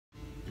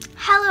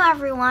Hello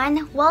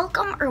everyone,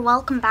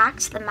 welcome back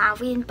to the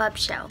Maui and Bub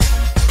Show.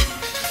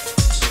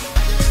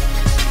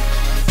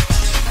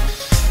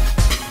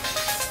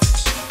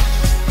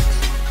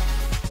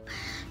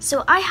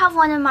 So I have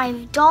one of my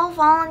doll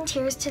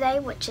volunteers today,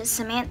 which is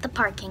Samantha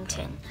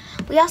Parkington.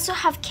 We also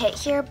have Kit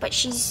here, but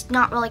she's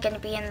not really going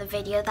to be in the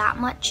video that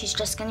much. She's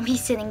just going to be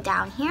sitting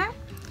down here.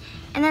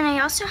 And then I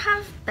also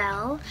have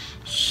Belle.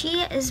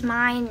 She is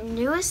my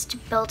newest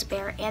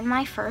Build-A-Bear and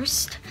my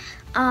first.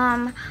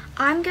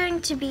 I'm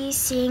going to be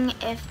seeing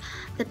if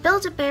the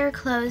Build-A-Bear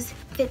clothes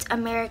fit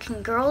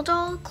American Girl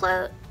dolls,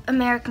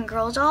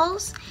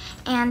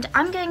 and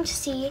I'm going to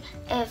see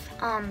if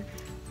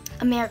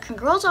American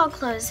Girl doll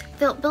clothes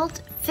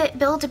fit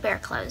Build-A-Bear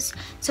clothes.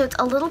 So it's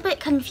a little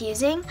bit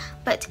confusing,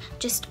 but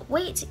just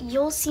wait,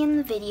 you'll see in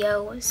the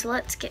video. So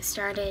let's get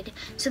started.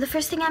 So the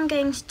first thing I'm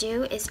going to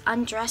do is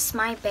undress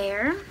my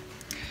bear.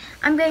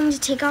 I'm going to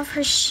take off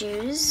her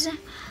shoes.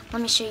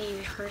 Let me show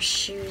you her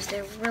shoes.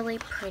 They're really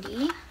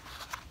pretty.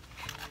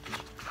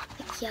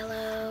 Like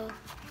yellow.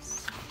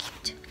 So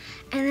cute.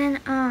 And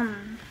then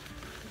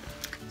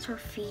it's her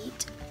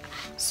feet.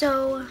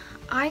 So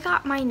I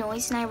got my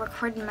noise and I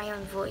recorded my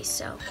own voice,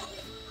 so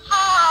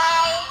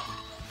hi.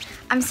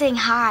 I'm saying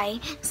hi.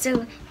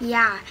 So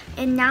yeah,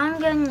 and now I'm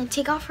going to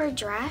take off her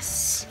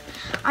dress.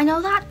 I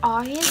know that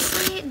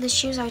obviously the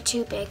shoes are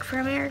too big for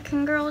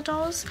American Girl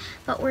dolls,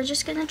 but we're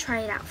just gonna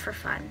try it out for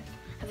fun.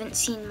 I haven't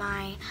seen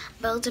my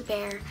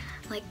Build-A-Bear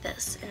like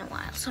this in a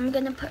while, so I'm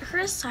gonna put her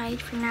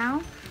aside for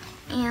now.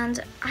 And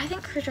I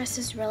think her dress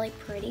is really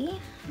pretty.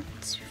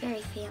 It's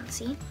very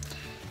fancy.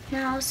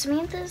 Now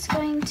Samantha's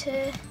going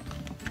to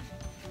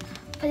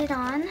put it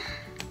on.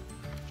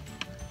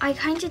 I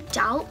kind of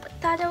doubt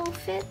that it'll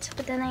fit,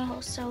 but then I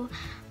also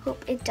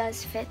hope it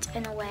does fit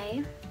in a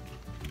way.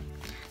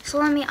 So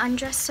let me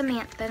undress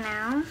Samantha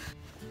now.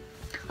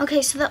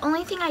 Okay, so the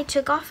only thing I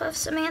took off of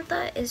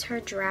Samantha is her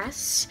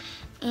dress,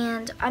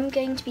 and I'm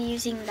going to be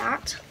using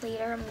that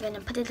later. I'm going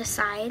to put it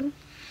aside.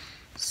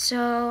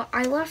 So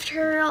I left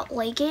her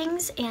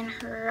leggings and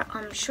her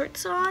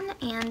shorts on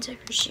and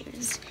her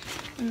shoes.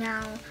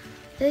 Now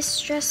this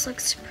dress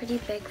looks pretty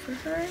big for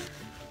her.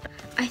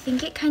 I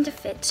think it kind of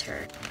fits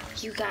her.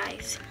 You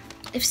guys,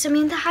 if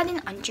Samantha had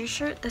an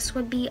undershirt, this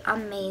would be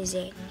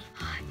amazing.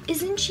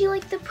 Isn't she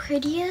like the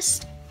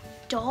prettiest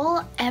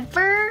doll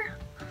ever?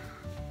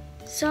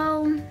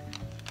 So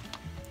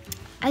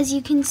as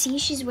you can see,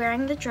 she's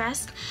wearing the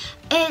dress.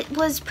 It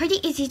was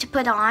pretty easy to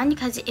put on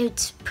because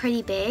it's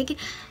pretty big.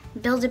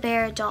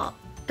 Build-A-Bear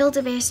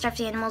stuffed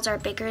animals are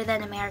bigger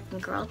than American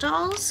Girl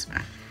dolls.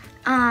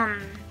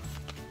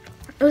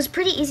 It was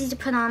pretty easy to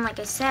put on, like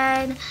I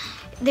said.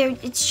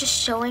 It's just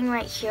showing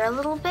right here a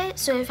little bit,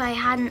 so if I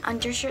had an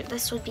undershirt,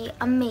 this would be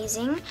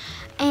amazing,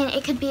 and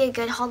it could be a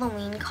good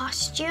Halloween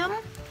costume.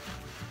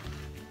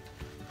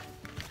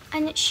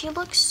 And she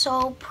looks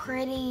so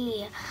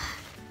pretty.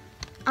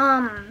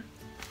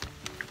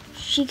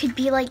 She could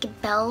be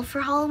like Belle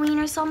for Halloween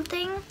or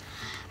something,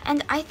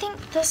 and I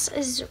think this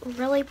is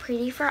really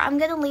pretty for her. I'm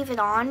gonna leave it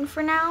on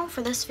for now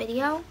for this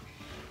video.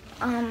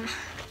 I'll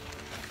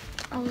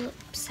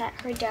set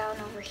her down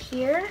over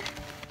here.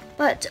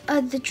 But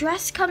the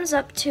dress comes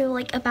up to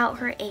like about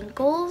her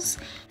ankles.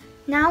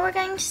 Now we're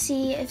going to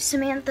see if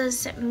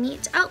Samantha's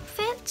meat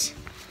outfit,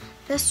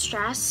 this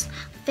dress,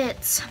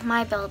 fits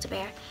my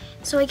Build-A-Bear.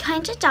 So I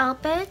kind of doubt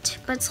it,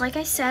 but like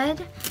I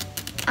said,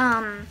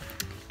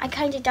 I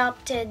kind of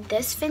doubted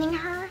this fitting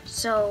her,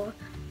 so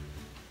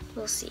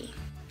we'll see.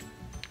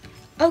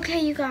 Okay,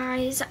 you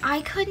guys,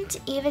 I couldn't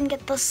even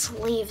get the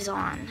sleeves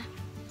on.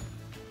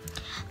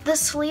 The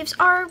sleeves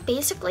are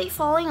basically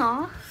falling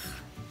off.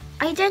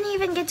 I didn't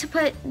even get to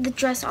put the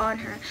dress on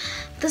her.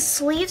 The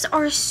sleeves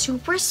are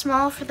super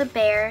small for the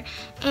bear,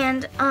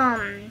 and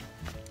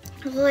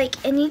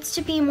like it needs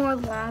to be more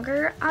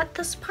longer at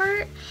this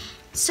part.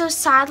 So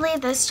sadly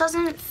this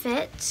doesn't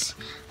fit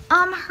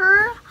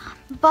her,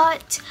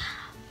 but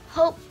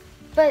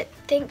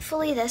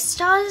thankfully this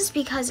does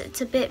because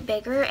it's a bit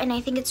bigger and I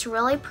think it's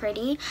really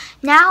pretty.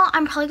 Now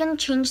I'm probably gonna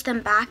change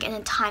them back in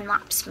a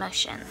time-lapse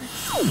motion.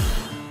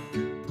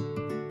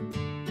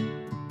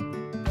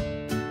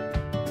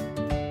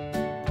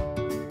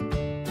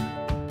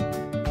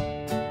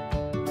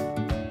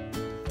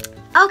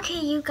 Okay,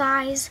 you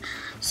guys,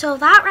 so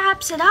that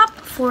wraps it up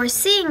for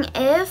seeing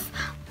if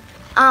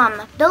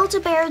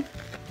Build-A-Bear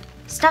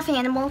stuffed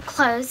animal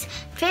clothes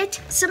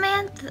fit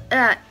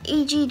Samantha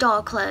AG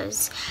doll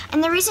clothes.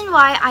 And the reason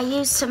why I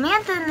use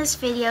Samantha in this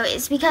video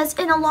is because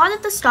in a lot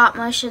of the stop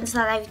motions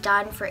that I've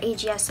done for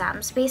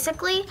AGSMs,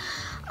 basically,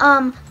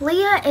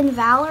 Leah and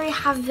Valerie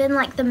have been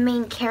like the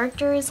main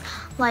characters.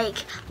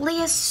 Like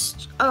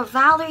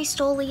Valerie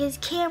stole Leah's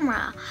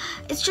camera.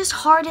 It's just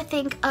hard to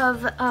think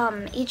of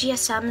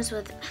AGSMs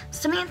with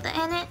Samantha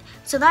in it.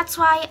 So that's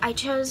why I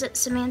chose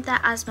Samantha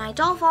as my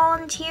doll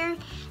volunteer.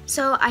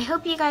 So I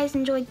hope you guys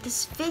enjoyed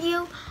this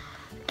video,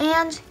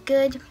 and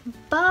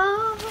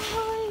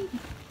goodbye.